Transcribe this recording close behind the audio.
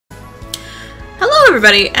Hello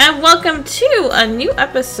everybody, and welcome to a new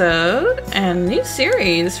episode and new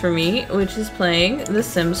series for me, which is playing The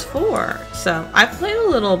Sims 4. So, I've played a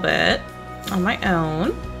little bit on my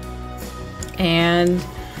own, and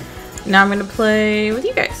now I'm going to play with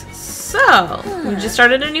you guys. So, we just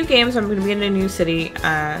started a new game, so I'm going to be in a new city.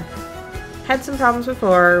 Had some problems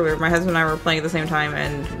before, where my husband and I were playing at the same time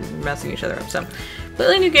and messing each other up, so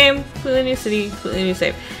completely new game, completely new city, completely new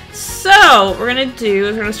save. So, what we're gonna do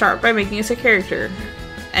is we're gonna start by making us a character.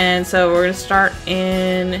 And so we're gonna start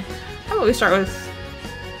in, how about we start with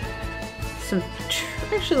some,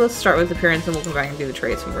 actually let's start with appearance and we'll come back and do the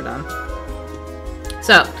traits when we're done.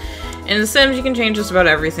 So, in The Sims you can change just about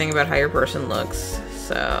everything about how your person looks.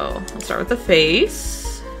 So, let's start with the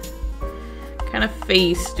face. What kind of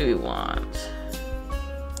face do we want?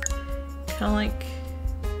 Kind of like,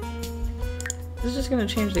 this is just going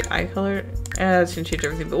to change the eye color. It's going to change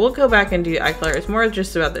everything, but we'll go back and do the eye color. It's more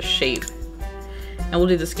just about the shape. And we'll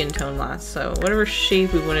do the skin tone last. So whatever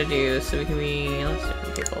shape we want to do, so we can be, let's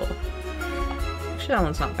do people. Actually, that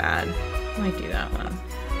one's not bad. I might do that one.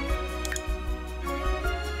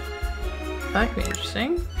 That could be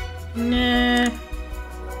interesting. Nah.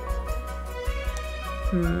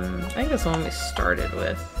 I think that's the one we started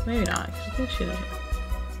with. Maybe not, because I think she did.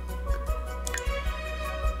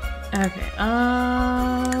 Okay,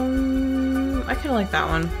 I kind of like that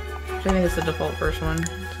one. I think it's the default first one.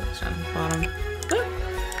 So it's down at the bottom.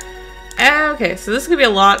 Okay, so this is going to be a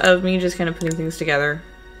lot of me just kind of putting things together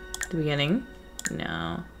at the beginning.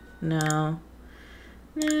 No. No.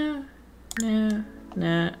 No. No.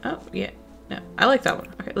 No. Oh, yeah. No. I like that one.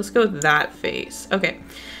 Okay, let's go with that face. Okay,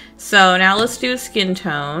 so now let's do a skin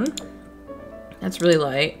tone. That's really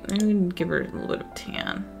light. Maybe we can give her a little bit of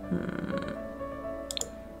tan.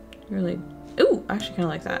 Really, ooh, I actually kind of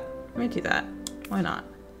like that. I might do that. Why not?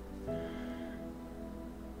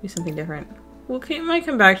 Do something different. We might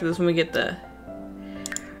come back to this when we get the,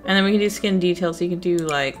 and then we can do skin details. So you can do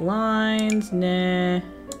like lines, nah.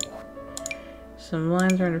 Some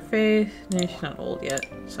lines around her face. Nah, she's not old yet.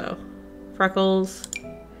 So, freckles.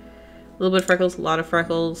 A little bit of freckles, a lot of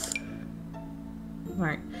freckles.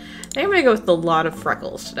 Alright. I think I'm gonna go with a lot of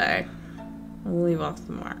freckles today. We'll leave off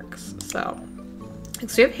the marks. So,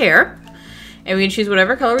 next we have hair, and we can choose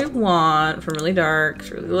whatever color we want, from really dark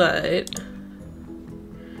to really light.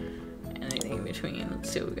 Anything in between. Let's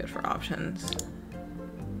see what we get for options.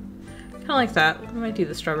 Kind of like that. I might do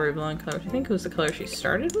the strawberry blonde color, which I think was the color she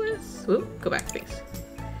started with. Oop, go back, please.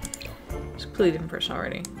 It's a completely different person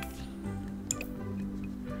already.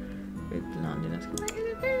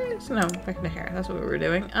 No, back into hair. That's what we were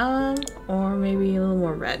doing. Or maybe a little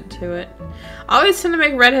more red to it. I always tend to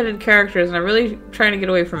make redheaded characters, and I'm really trying to get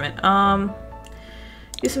away from it.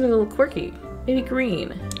 Do something a little quirky. Maybe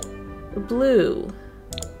green. Or blue.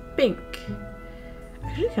 Pink. I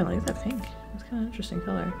actually kind of like that pink. It's kind of an interesting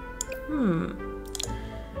color.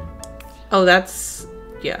 Oh, that's,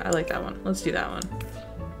 yeah, I like that one. Let's do that one.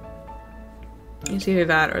 It's either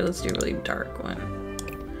that or let's do a really dark one.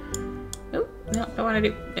 Nope, no, I want to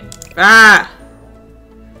do. Ah!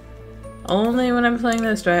 Only when I'm playing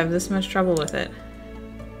this do I have this much trouble with it.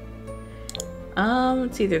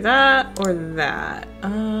 It's either that or that.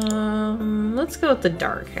 Let's go with the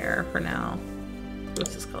dark hair for now.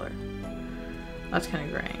 What's this color? That's kind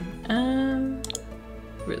of graying.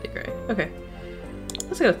 Really gray. Okay.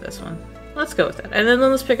 Let's go with this one. Let's go with it. And then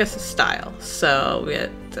let's pick us a style. So we get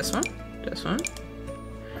this one, this one.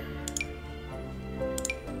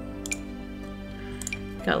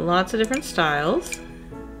 Got lots of different styles.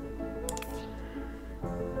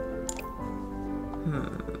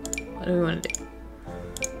 What do we want to do?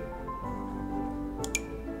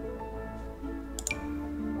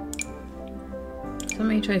 So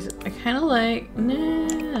many choices. I kind of like, nah, I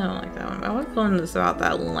don't like that one. I want one that's about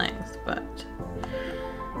that length, but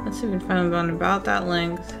let's see if we can find one about that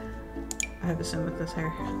length. I have a sim with this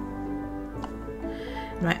hair.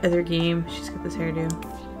 In my other game, she's got this hairdo.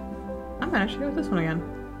 I might actually go with this one again.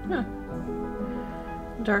 Yeah.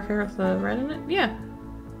 Dark hair with the red in it? Yeah.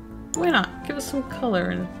 Why not? Give us some color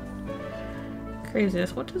and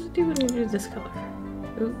craziness. What does it do when you do this color?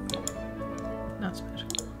 Ooh. Not special.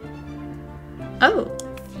 Oh!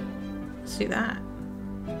 Let's do that.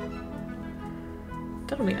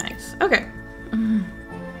 That'll be nice. Okay.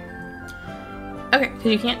 Okay,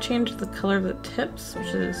 because you can't change the color of the tips, which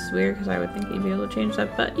is weird because I would think you'd be able to change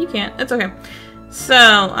that, but you can't. It's okay. So,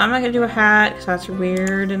 I'm not going to do a hat because that's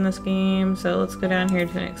weird in this game. So, let's go down here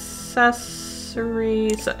to an accessory.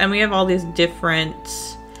 So, and we have all these different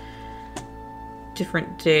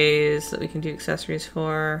days that we can do accessories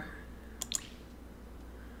for.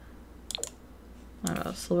 What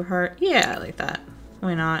about a silver heart? Yeah, I like that.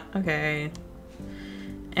 Why not? Okay.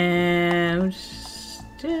 And we'll just,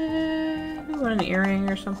 do we want an earring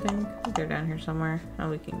or something? I think they're down here somewhere. Oh,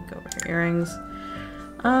 we can go over here. Earrings.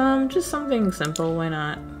 Just something simple. Why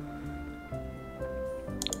not?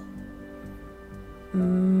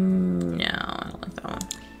 No, I don't like that one.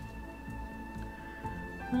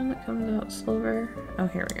 One that comes out silver. Oh,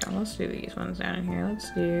 here we go. Let's do these ones down in here.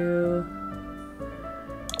 Let's do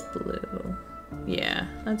blue. Yeah,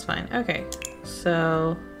 that's fine. Okay,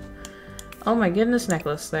 so oh my goodness,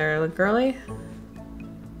 necklace there. Look girly.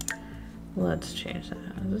 Let's change that.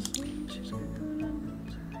 Is this one?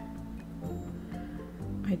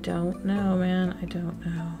 I don't know, man. I don't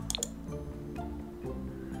know.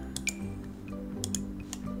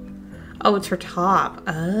 Oh, it's her top.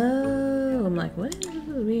 Oh, I'm like, what? This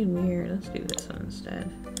is being weird. Let's do this one instead.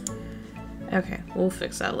 Okay, we'll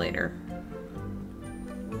fix that later.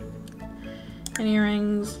 And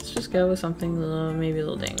earrings. Let's just go with something a little, maybe a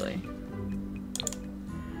little dangly.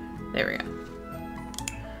 There we go.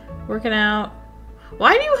 Working out.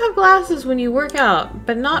 Why do you have glasses when you work out,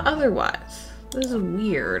 but not otherwise? This is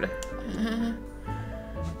weird.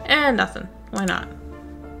 And nothing. Why not?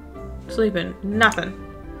 Sleeping. Nothing.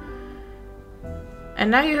 And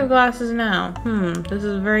now you have glasses now. This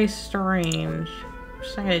is very strange. I'm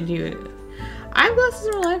just not gonna do it. I have glasses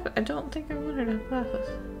in real life, but I don't think I wanted to have glasses.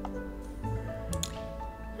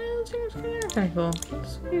 Yeah, seems kind of cool.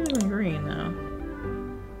 Let's do them in green though.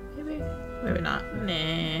 Maybe? Maybe not.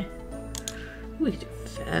 Nah. We could do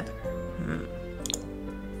feather.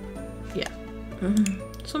 Yeah.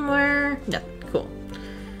 Somewhere. Yeah, cool.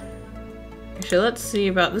 Actually, let's see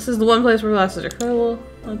about. This is the one place where glasses are cool.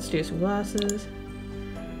 Let's do some glasses.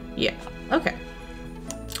 Yeah. Okay.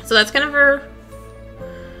 So that's kind of her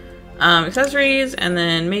accessories, and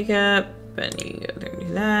then makeup. And you can go there and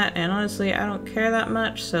do that. And honestly, I don't care that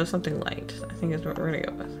much, so something light, I think, is what we're gonna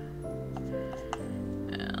go with.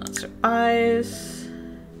 Let's do eyes.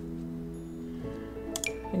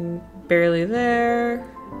 And barely there.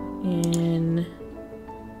 In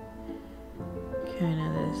kind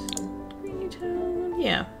of this greeny tone.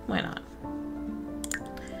 Yeah, why not?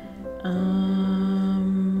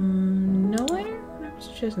 No liner?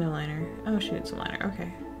 She has no liner. Oh, she needs some liner.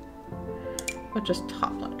 Okay. But just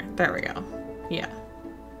top liner. There we go. Yeah.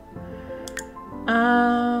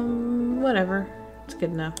 Whatever. It's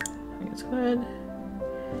good enough. I think it's good.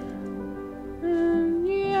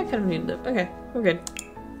 Yeah, I kind of need lip. Okay, we're good.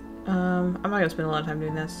 I'm not gonna spend a lot of time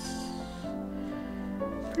doing this.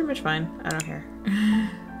 Pretty much fine. I don't care.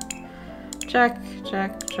 Check,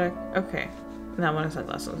 check, check. Okay. That one is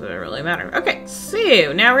sunglasses, so it doesn't really matter. Okay,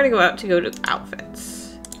 so now we're gonna go to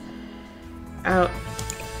outfits.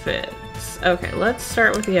 Outfits. Okay, let's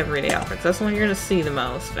start with the everyday outfits. That's the one you're gonna see the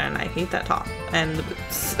most, and I hate that top. And the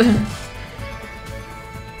boots.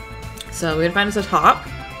 So we're gonna find us a top.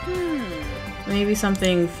 Maybe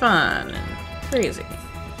something fun and crazy.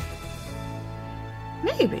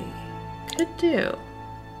 Maybe. Could do.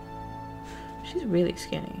 She's really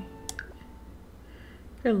skinny.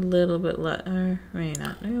 You're a little bit less, maybe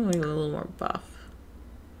not. Maybe a little more buff.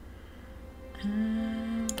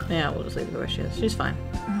 Yeah, we'll just leave it the way she is. She's fine.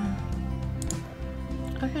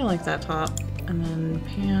 I kind of like that top. And then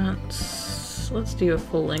pants. Let's do a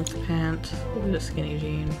full length pant. We'll do a skinny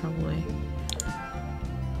jean, probably.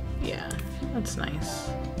 Yeah, that's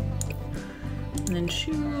nice. And then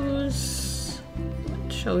shoes.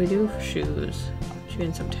 What shall we do for shoes? Should we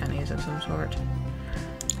need some tennies of some sort?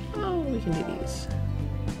 Oh, we can do these.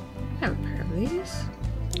 I have a pair of these.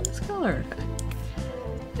 This color.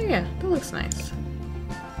 Oh, yeah, that looks nice.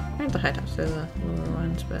 Aren't the high tops, they're the lower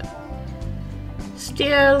ones, but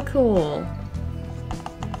still cool.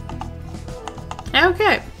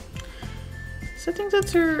 Okay. So I think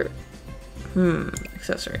that's her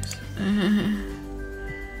accessories.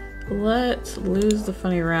 Let's lose the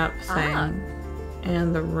funny wrap thing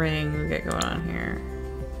and the ring we get going on here.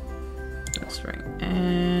 This ring.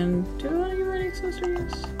 And do I want to give her any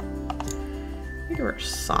accessories? I give her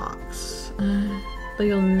socks. But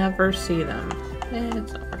you'll never see them.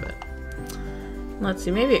 It's not worth it. Let's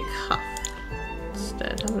see, maybe a cuff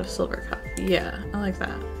instead. How about a silver cuff? Yeah, I like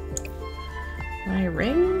that. My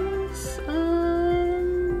rings?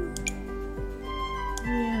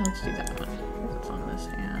 Yeah, let's do that one. It's on this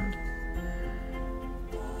hand.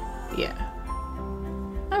 Yeah.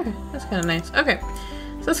 Okay, that's kind of nice. Okay,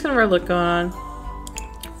 so that's kind of our look going on.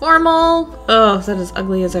 Formal! Oh, that is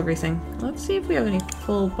ugly as everything. Let's see if we have any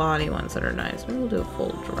full body ones that are nice. Maybe we'll do a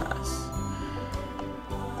full dress.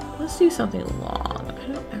 Let's do something long. I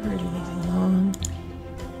don't ever do anything long.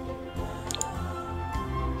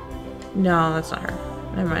 No, that's not her.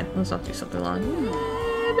 Never mind. Let's not do something long. No.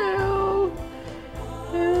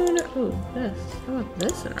 No, no. Ooh, this. How about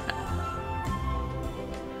this in red?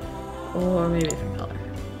 Or maybe a different color.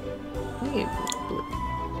 Maybe blue.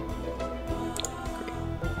 Great.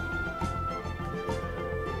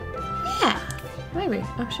 Yeah. Maybe.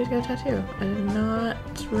 Oh, she's got a tattoo. I did not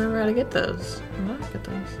remember how to get those. I'm not get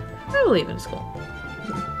those. I will leave in school.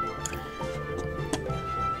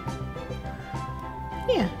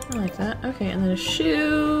 Yeah, I like that. Okay, and then a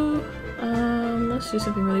shoe. Let's do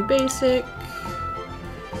something really basic.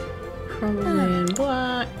 Probably in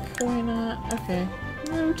black. Why not? Okay.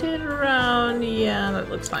 Rotate it around. Yeah, that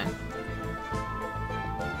looks fine.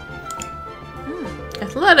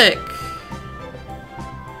 Athletic.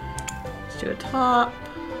 Let's do a top.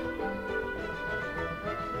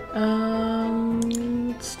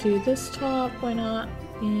 Let's do this top. Why not?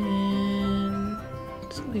 And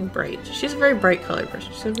something bright. She's a very bright colored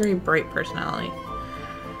person. She's a very bright personality.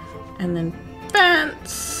 And then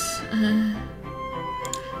pants.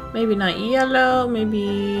 Maybe not yellow.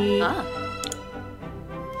 Maybe.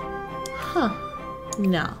 Huh.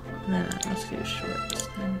 No. No. Let's do shorts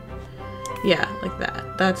then. Yeah, like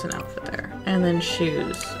that. That's an outfit there. And then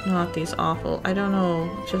shoes. Not these awful. I don't know.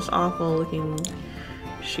 Just awful looking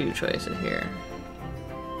shoe choices here.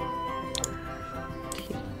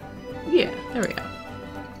 Yeah, there we go.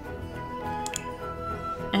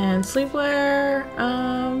 And sleepwear,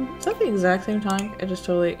 is that the exact same time? I just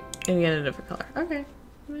totally gonna get a different color. Okay,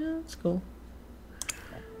 yeah, that's cool.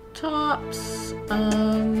 Tops, how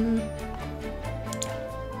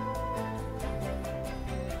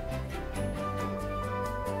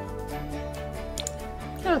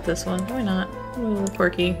about this one? Why not? A little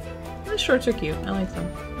quirky. The shorts are cute. I like them.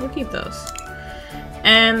 We'll keep those.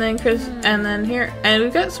 And then here, and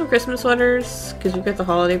we've got some Christmas sweaters because we've got the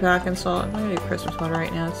holiday pack installed. I'm not gonna do a Christmas sweater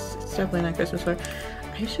right now. It's definitely not a Christmas sweater.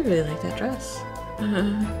 I actually really like that dress.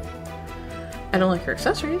 I don't like her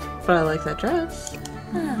accessories, but I like that dress.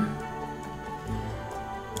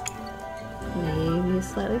 Maybe a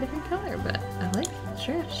slightly different color, but I like the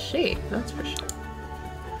dress shape. That's for sure.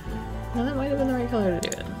 Now that might have been the right color to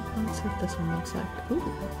do it. Let's see what this one looks like. Ooh,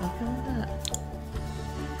 I found that.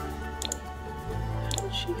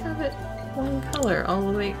 She have it one color all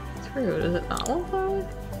the way through? Does it not one color?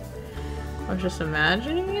 I was just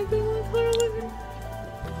imagining it being one color.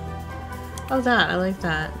 Oh, that. I like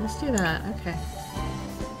that. Let's do that. Okay.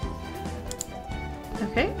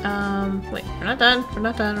 Okay. Wait. We're not done. We're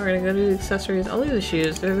not done. We're gonna go do the accessories. I'll leave the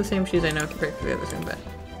shoes. They're the same shoes I know compared to the other thing, but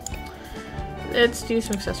let's do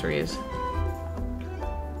some accessories.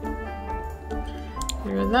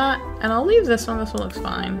 Here's that. And I'll leave this one. This one looks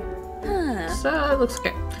fine. So it looks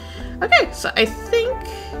okay. Okay, so I think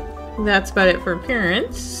that's about it for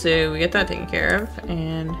appearance. So we get that taken care of.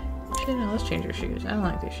 And actually, no, let's change your shoes. I don't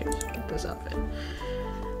like these shoes with this outfit.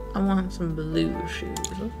 I want some blue shoes.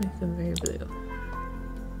 Let's make them very blue.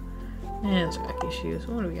 And those wacky shoes.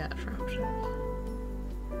 What do we got for options?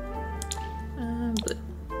 Blue.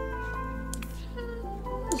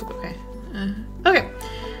 Those look okay. Okay.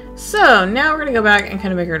 So now we're gonna go back and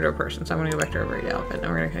kind of make her into a person. So I'm gonna go back to her everyday outfit,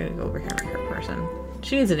 and we're gonna kind of go over here and make her a person.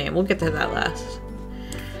 She needs a name. We'll get to that last.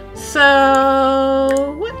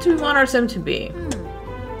 So what do we want our sim to be?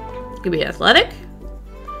 It could be athletic. It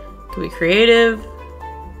could be creative,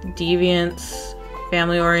 deviance,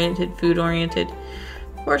 family-oriented, food-oriented,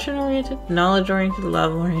 fortune-oriented, knowledge-oriented,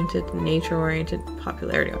 love-oriented, nature-oriented,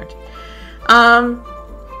 popularity-oriented.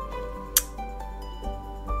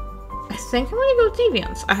 I think I'm gonna go with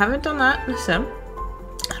deviance. I haven't done that in a sim.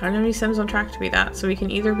 I don't have any sims on track to be that. So we can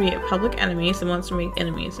either be a public enemy, someone wants to make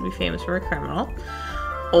enemies and be famous for a criminal,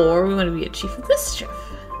 or we want to be a chief of mischief.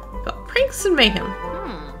 About pranks and mayhem.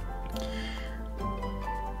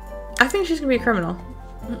 I think she's gonna be a criminal.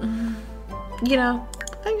 You know,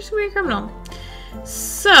 I think she's gonna be a criminal.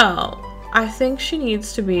 So I think she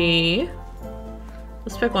needs to be.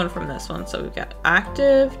 Let's pick one from this one. So we've got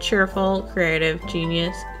active, cheerful, creative,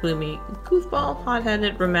 genius, gloomy, goofball,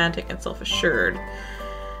 hot-headed, romantic, and self-assured.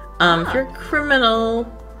 If you're a criminal,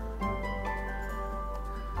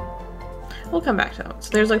 we'll come back to them. So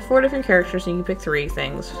there's like 4 different characters, and you can pick 3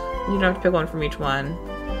 things. You don't have to pick one from each one.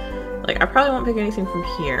 Like I probably won't pick anything from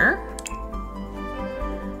here.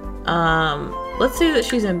 Let's say that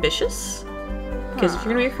she's ambitious, because if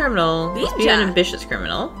you're gonna be a criminal, let's be an ambitious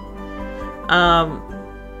criminal.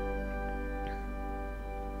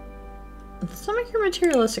 Let's not make her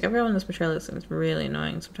materialistic. Everyone that's materialistic is really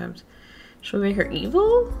annoying sometimes. Should we make her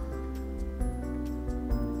evil?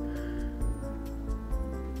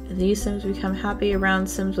 These sims become happy around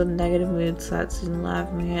sims with negative moods. So that's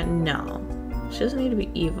laughing at. No. She doesn't need to be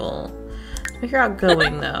evil. Make her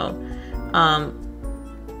outgoing though.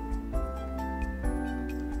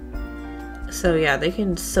 So yeah, they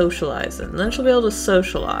can socialize and then she'll be able to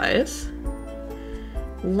socialize.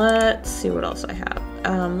 Let's see what else I have.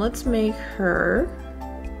 Let's make her...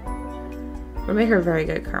 We'll make her a very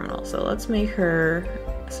good criminal. So let's make her...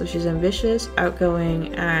 So she's ambitious,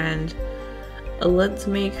 outgoing, and let's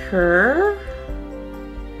make her...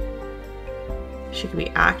 She can be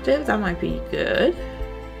active. That might be good.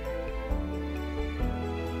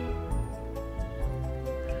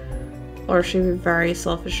 Or she would be very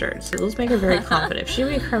self-assured. So let's make her very confident. If she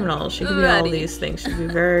would be a criminal, she could be all these things. She'd be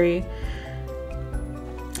very...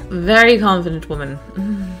 Very confident woman.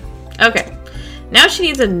 Okay. Now she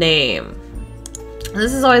needs a name.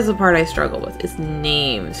 This is always the part I struggle with, is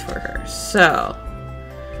names for her. So,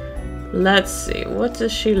 let's see. What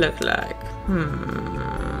does she look like?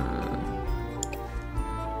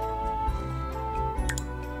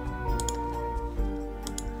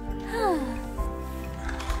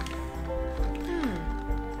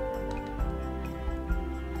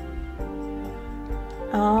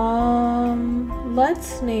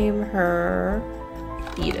 Let's name her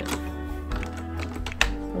Eden.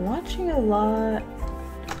 I'm watching a lot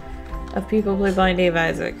of people play Blind Dave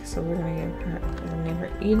Isaac, so we're gonna name her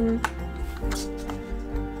Eden.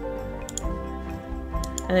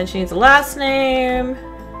 And then she needs a last name.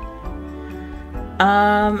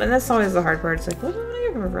 And that's always the hard part. It's like, what do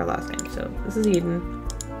I give her for a last name? So this is Eden.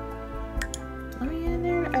 Let me get in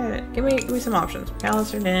there and edit it. Give me some options.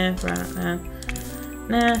 McAllister, nah.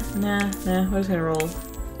 We're just gonna roll.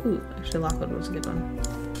 Ooh, actually Lockwood was a good one.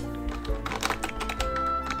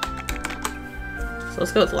 So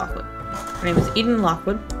let's go with Lockwood. Her name is Eden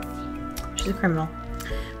Lockwood. She's a criminal.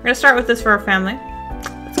 We're gonna start with this for our family.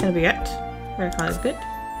 That's gonna be it. We're gonna call this good.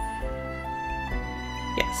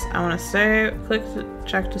 Yes, I wanna save, click to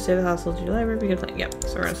check to save the household to your library. Begin playing. Yep,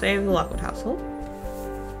 so we're gonna save the Lockwood household.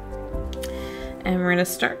 And we're gonna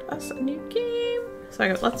start us a new game. So I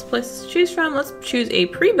got lots of places to choose from. Let's choose a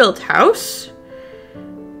pre-built house.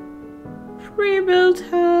 Pre-built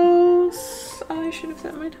house. I should have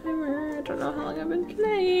set my timer. I don't know how long I've been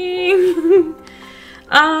playing.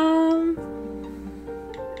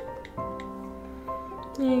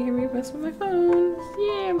 Yeah, you can request on my phone.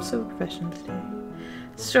 Yeah, I'm so professional today.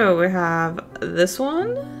 So we have this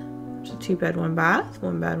one. It's a 2-bed, 1 bath.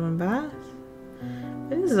 1 bed, 1 bath. I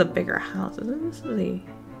think this is a bigger house, isn't it? This is a...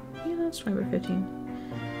 Yeah, that's 20 by 15.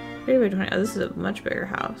 30 by 20. Oh, this is a much bigger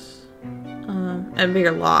house. And a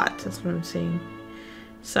bigger lot. That's what I'm seeing.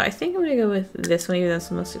 So I think I'm gonna go with this one, even though that's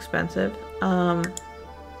the most expensive.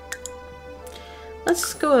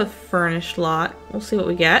 Let's go with furnished lot. We'll see what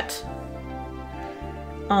we get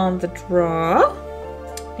on the draw.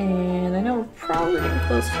 And I know we're probably getting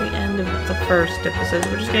close to the end of the first episode.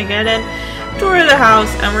 We're just gonna get in, tour of the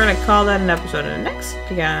house, and we're gonna call that an episode. And next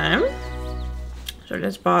time, so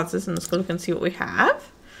let's pause this and let's go look and see what we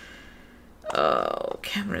have. Oh,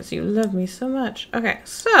 cameras, you love me so much. Okay,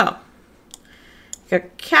 so got a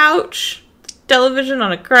couch, television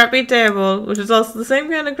on a crappy table, which is also the same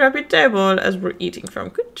kind of crappy table as we're eating from.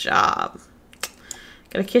 Good job.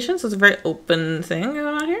 Got a kitchen, so it's a very open thing going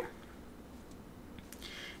on here.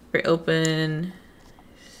 Very open.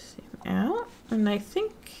 Out. And I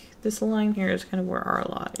think this line here is kind of where our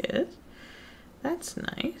lot is. That's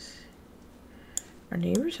nice. Our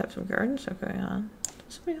neighbors have some garden stuff going on.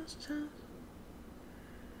 Somebody else's house.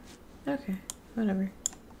 Okay, whatever.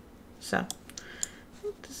 So, I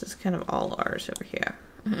think this is kind of all ours over here.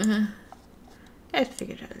 I have to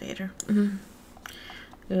figure it out later.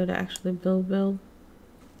 Go to actually build.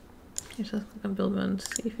 Just click on build and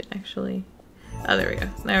see if it actually... Oh, there we go.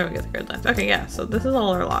 There we go, the grid lines. Okay, yeah, so this is all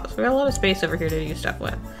our lots. We got a lot of space over here to do stuff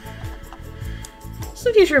with. So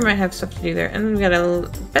the future might have stuff to do there. And then we got a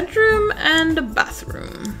bedroom and a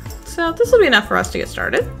bathroom. So this will be enough for us to get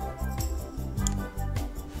started.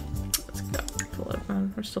 Let's go.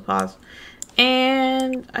 We're still paused.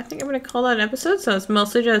 And I think I'm going to call that an episode. So it's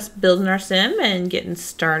mostly just building our sim and getting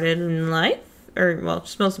started in life. Or, well,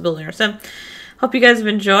 just mostly building our sim. Hope you guys have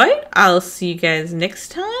enjoyed. I'll see you guys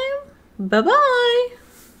next time. Bye-bye!